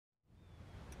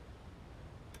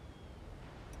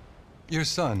Your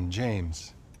son,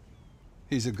 James.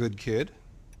 He's a good kid.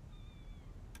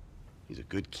 He's a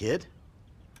good kid?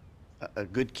 A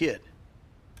good kid?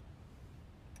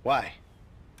 Why?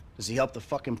 Does he help the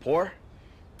fucking poor?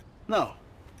 No.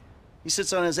 He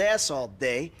sits on his ass all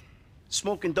day,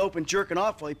 smoking dope and jerking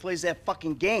off while he plays that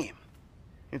fucking game.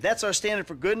 If that's our standard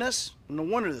for goodness, no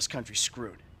wonder this country's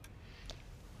screwed.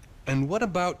 And what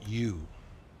about you?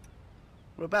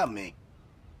 What about me?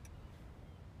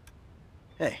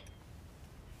 Hey.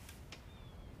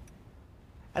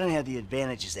 I don't have the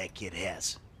advantages that kid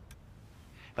has.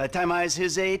 By the time I was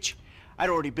his age, I'd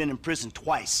already been in prison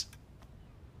twice.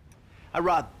 I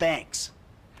robbed banks.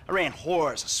 I ran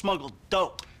whores. I smuggled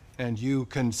dope. And you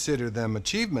consider them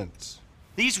achievements?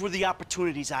 These were the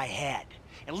opportunities I had.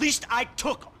 At least I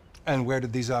took them. And where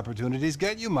did these opportunities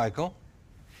get you, Michael?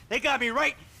 They got me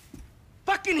right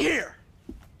fucking here.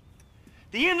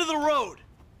 The end of the road.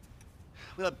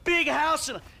 With a big house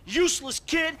and a useless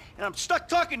kid, and I'm stuck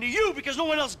talking to you because no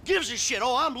one else gives a shit.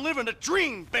 Oh, I'm living a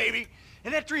dream, baby.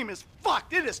 And that dream is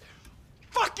fucked. It is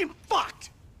fucking fucked.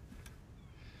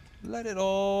 Let it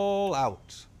all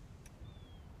out.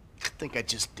 I think I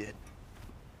just did.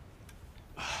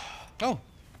 Oh.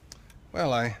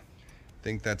 Well, I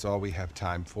think that's all we have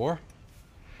time for.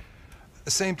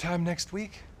 The same time next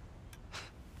week?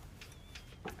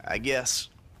 I guess.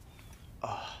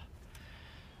 I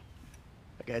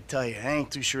gotta tell you, I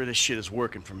ain't too sure this shit is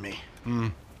working for me.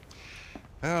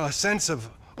 Well, a sense of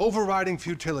overriding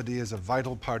futility is a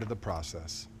vital part of the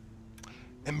process.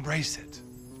 Embrace it.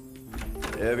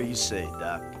 Whatever you say,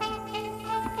 Doc.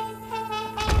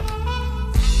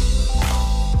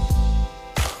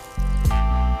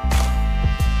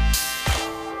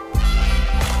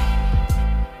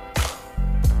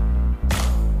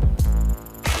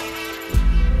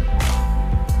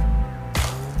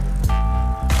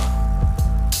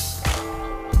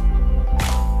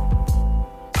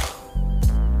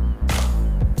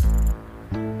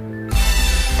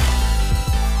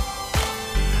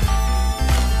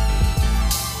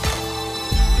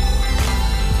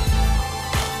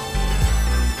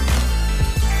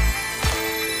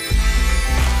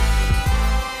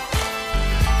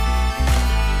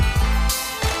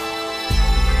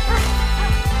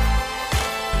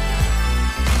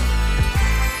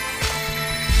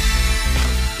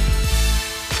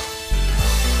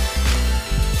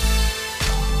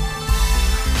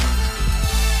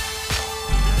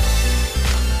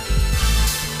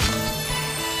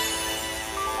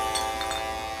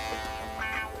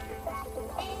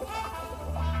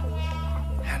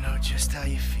 Just how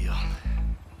you feel.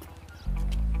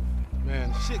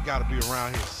 Man, shit gotta be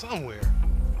around here somewhere.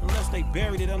 Unless they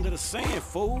buried it under the sand,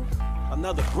 fool.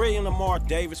 Another brilliant Lamar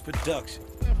Davis production.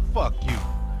 Man, fuck you.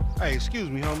 Hey, excuse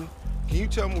me, homie. Can you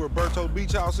tell me where Berto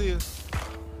Beach House is?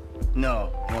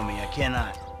 No, homie, I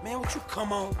cannot. Man, would you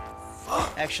come on?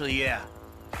 Fuck. Actually, yeah.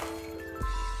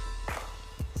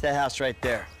 It's that house right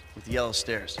there, with the yellow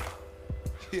stairs.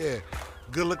 Yeah,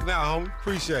 good looking out, homie.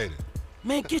 Appreciate it.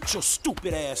 Man, get your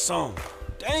stupid ass on.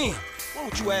 Damn, why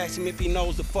don't you ask him if he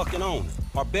knows the fucking owner?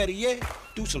 Or better yet,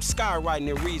 do some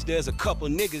skywriting that reads there's a couple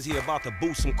of niggas here about to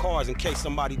boost some cars in case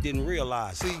somebody didn't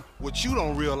realize. See, what you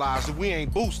don't realize is we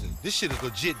ain't boosting. This shit is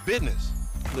legit business.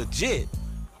 Legit?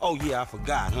 Oh yeah, I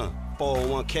forgot, huh?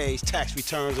 401ks, tax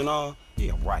returns and all?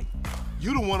 Yeah, right.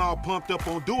 You the one all pumped up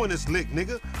on doing this lick,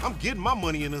 nigga. I'm getting my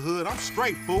money in the hood. I'm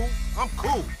straight, fool. I'm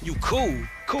cool. You cool?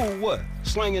 Cool what?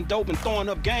 Slinging dope and throwing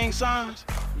up gang signs?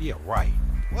 Yeah, right.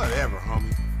 Whatever,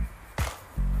 homie.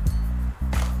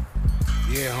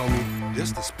 Yeah, homie.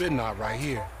 This the spin knot right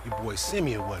here. Your boy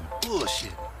Simeon wasn't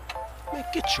bullshit. Man,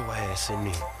 get your ass in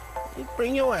there. You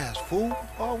bring your ass, fool.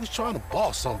 Always trying to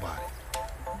boss somebody.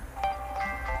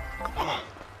 Come on.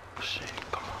 Shit,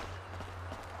 come on.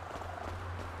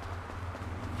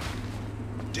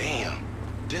 Damn,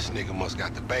 this nigga must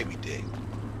got the baby dick.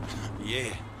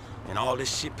 Yeah, and all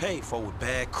this shit paid for with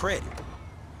bad credit.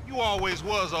 You always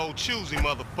was old choosy,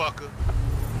 motherfucker.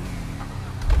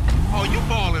 Oh, you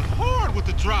ballin' hard with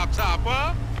the drop top,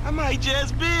 huh? I might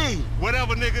just be.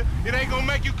 Whatever, nigga. It ain't gonna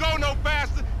make you go no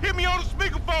faster. Hit me on the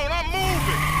speakerphone, I'm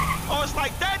moving. Oh, it's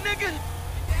like that, nigga?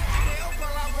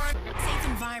 Safe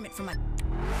environment for my...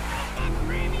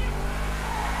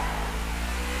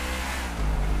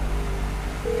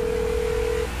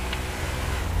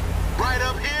 Right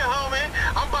up here, homie.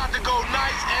 I'm about to go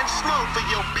nice and slow for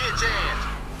your bitch ass.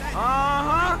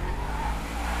 Uh-huh.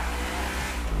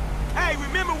 Hey,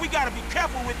 remember we gotta be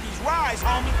careful with these rides,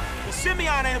 homie. The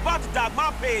Simeon ain't about to dock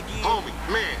my pay again. Homie,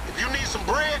 man, if you need some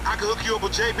bread, I can hook you up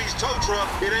with JB's tow truck.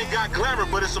 It ain't got glamour,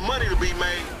 but it's some money to be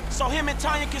made. So him and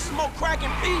Tanya can smoke crack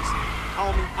in peace?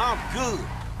 Homie, I'm good.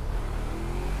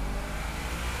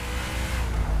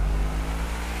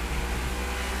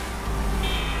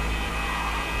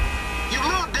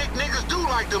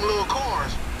 like them little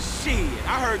cars. Shit,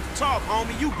 I heard you talk,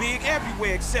 homie. You big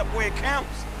everywhere except where it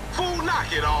counts. Fool,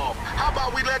 knock it off. How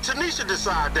about we let Tanisha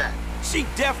decide that? She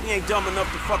definitely ain't dumb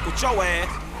enough to fuck with your ass.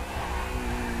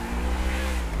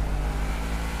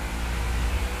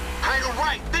 Hang her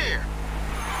right there.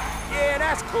 Yeah,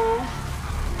 that's cool.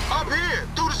 Up here,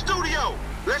 through the studio.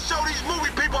 Let's show these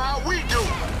movie people how we do.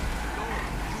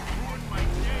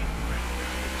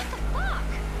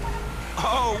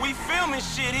 Oh, we filming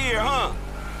shit here, huh?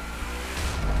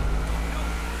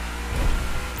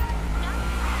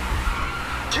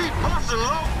 Keep busting,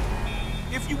 low.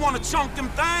 If you want to chunk them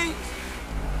things.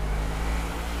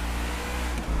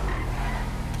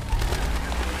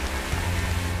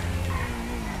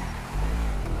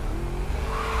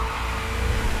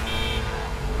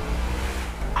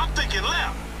 I'm thinking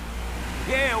left.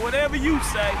 Yeah, whatever you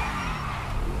say.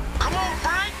 Come on,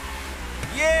 Frank.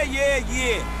 Yeah.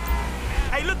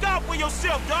 Hey, look out for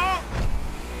yourself, dog.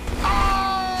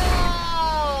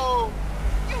 Oh!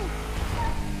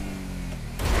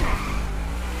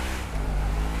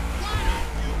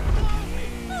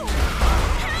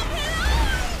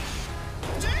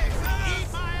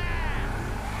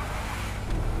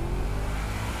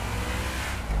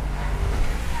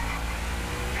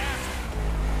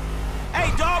 Hey,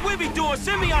 dog, we be doing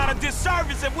Simeon a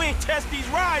disservice if we ain't test these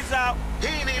rides out. He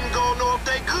ain't even gonna know if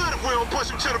they good if we don't push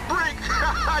him to the brink.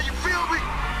 You feel me?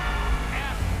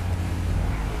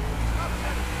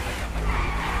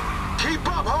 Keep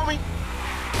up, homie.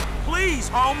 Please,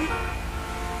 homie.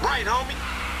 Right, homie.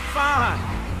 Fine.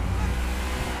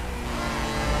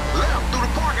 Left through the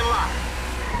parking lot.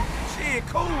 Shit,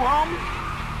 cool, homie.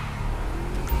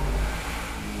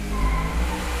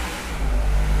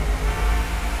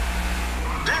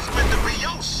 This meant to be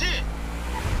your shit.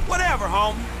 Whatever,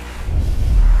 homie.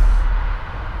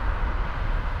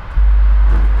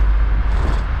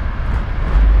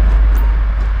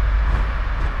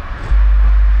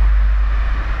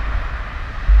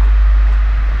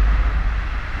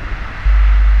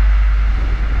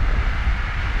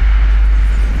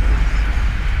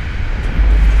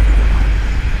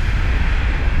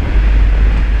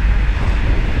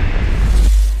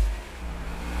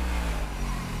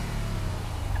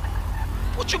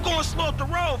 What you going slow up the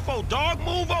road for, dog?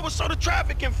 Move over so the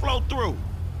traffic can flow through.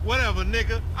 Whatever,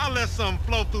 nigga. I'll let something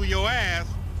flow through your ass.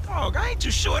 Dog, I ain't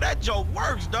too sure that joke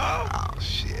works, dog. Oh,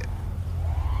 shit.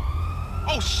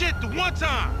 Oh, shit, the one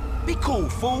time. Be cool,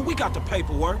 fool. We got the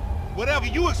paperwork. Whatever,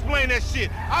 you explain that shit.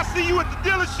 I'll see you at the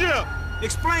dealership.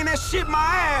 Explain that shit my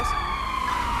ass.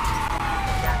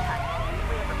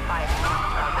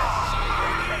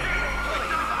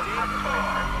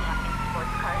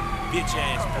 Bitch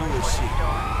ass bullshit.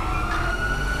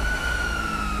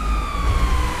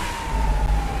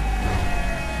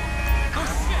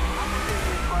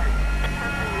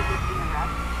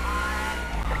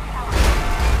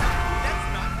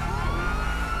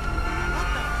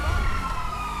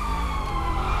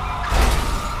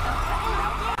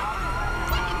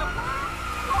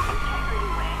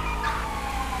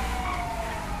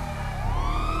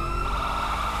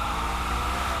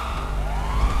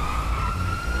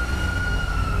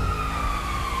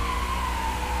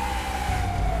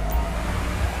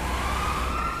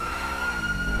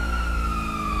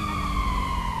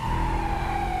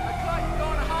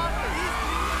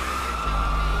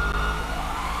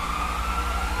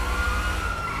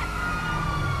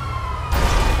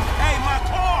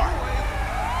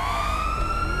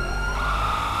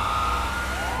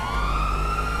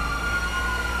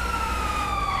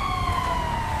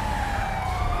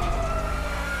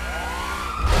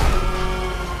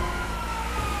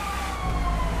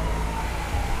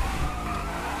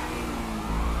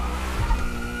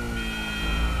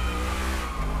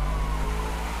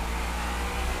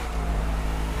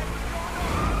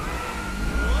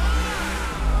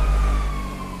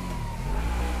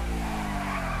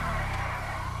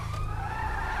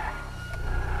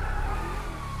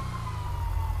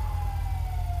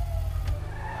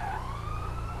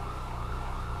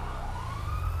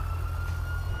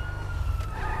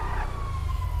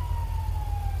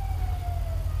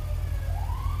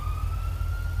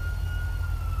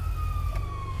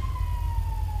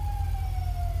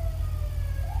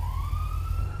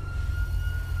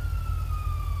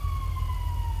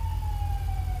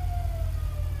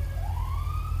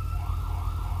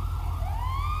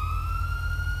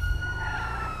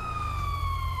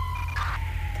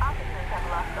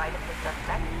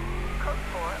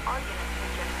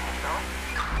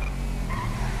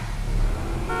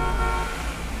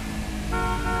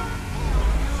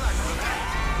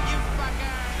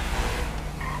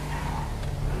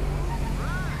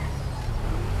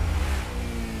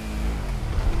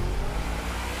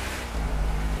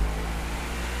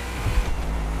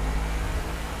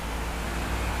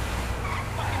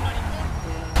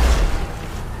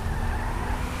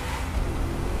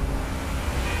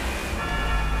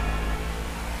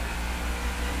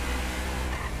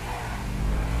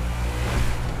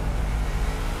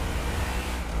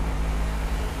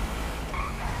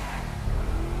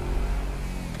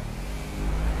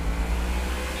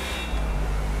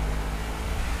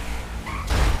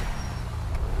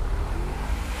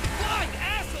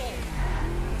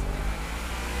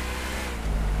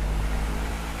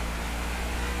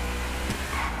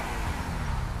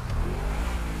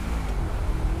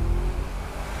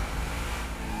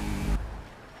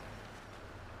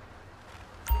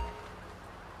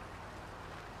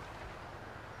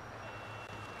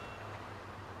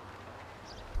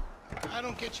 I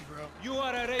don't get you, bro. You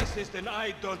are a racist and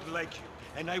I don't like you.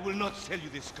 And I will not sell you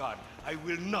this card. I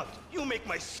will not. You make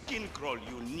my skin crawl,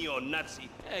 you neo-Nazi.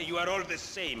 You are all the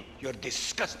same. You're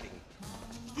disgusting.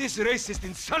 This racist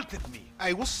insulted me.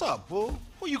 Hey, what's up, fool?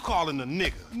 Who you calling a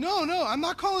nigga? No, I'm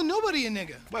not calling nobody a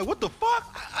nigga. Wait, what the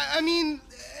fuck? I mean,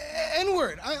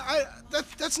 N-word.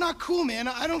 That's not cool, man.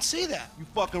 I don't say that. You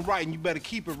fucking right, and you better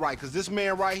keep it right, because this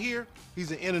man right here, he's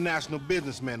an international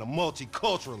businessman, a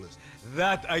multiculturalist.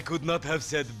 That I could not have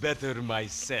said better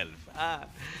myself.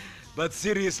 But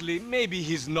seriously, maybe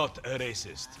he's not a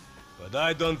racist. But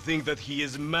I don't think that he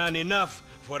is man enough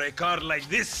for a car like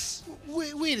this.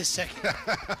 Wait a second.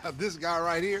 This guy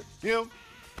right here, him,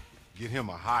 get him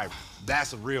a hybrid.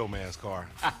 That's a real man's car.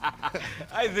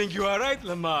 I think you are right,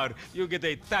 Lamar. You get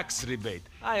a tax rebate.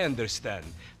 I understand.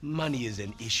 Money is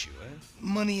an issue, eh?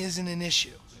 Money isn't an issue.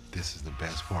 This is the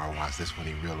best part. Watch this when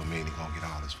he reel him in. He gonna get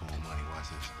all his full money. Watch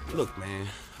this. Look, man,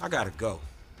 I gotta go.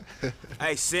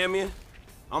 Hey, Simeon,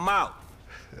 I'm out.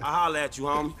 I'll holler at you,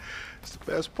 homie. It's the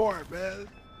best part, man.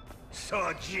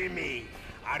 So, Jimmy,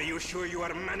 are you sure you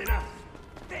are man enough?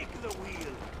 Take the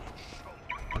wheel.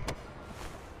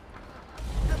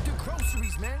 Do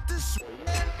groceries, man. This.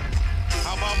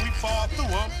 How about we fall through,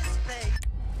 huh?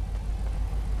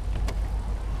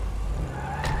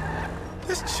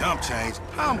 This chump change.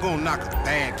 How I'm gonna knock a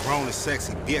bad, grown and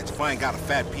sexy bitch if I ain't got a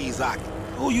fat Pizaki?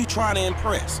 Who you trying to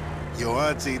impress? Your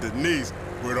auntie Denise,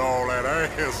 with all that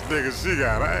ass, nigga, she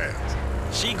got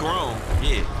ass. She grown,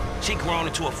 yeah. She grown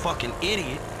into a fucking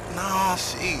idiot. No,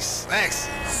 she's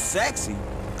sexy. Sexy?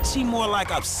 She more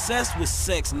like obsessed with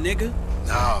sex, nigga.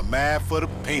 Nah, mad for the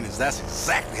penis. That's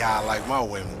exactly how I like my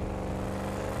women.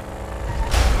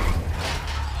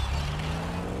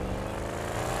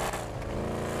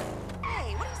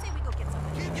 Hey, what do you say we go get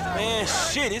something? Man,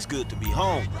 shit, it's good to be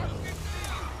home.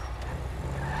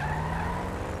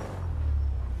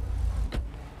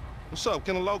 What's up?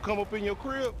 Can a low come up in your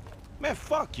crib? Man,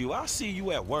 fuck you. I'll see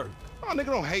you at work. Oh, nigga,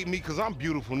 don't hate me because I'm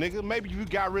beautiful, nigga. Maybe if you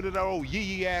got rid of that old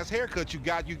yee-yee-ass haircut you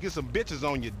got, you get some bitches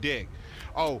on your dick.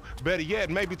 Oh, better yet,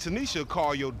 maybe Tanisha will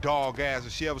call your dog ass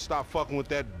if she ever stop fucking with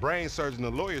that brain surgeon, the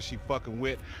lawyer she fucking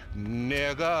with.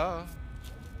 Nigga.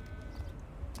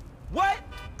 What?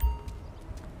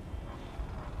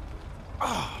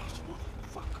 Oh,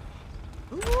 fuck.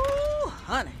 Ooh,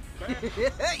 honey.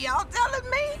 Y'all telling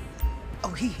me? Oh,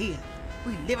 he here.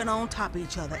 We living on top of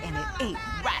each other, and it ain't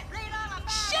right.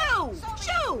 Shoo!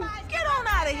 Shoo! Get on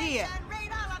out of here.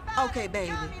 Okay,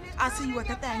 baby. I see you at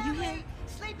the thing. You hear?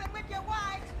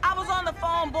 I was on the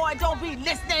phone, boy. Don't be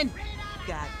listening.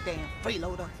 Goddamn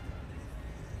freeloader.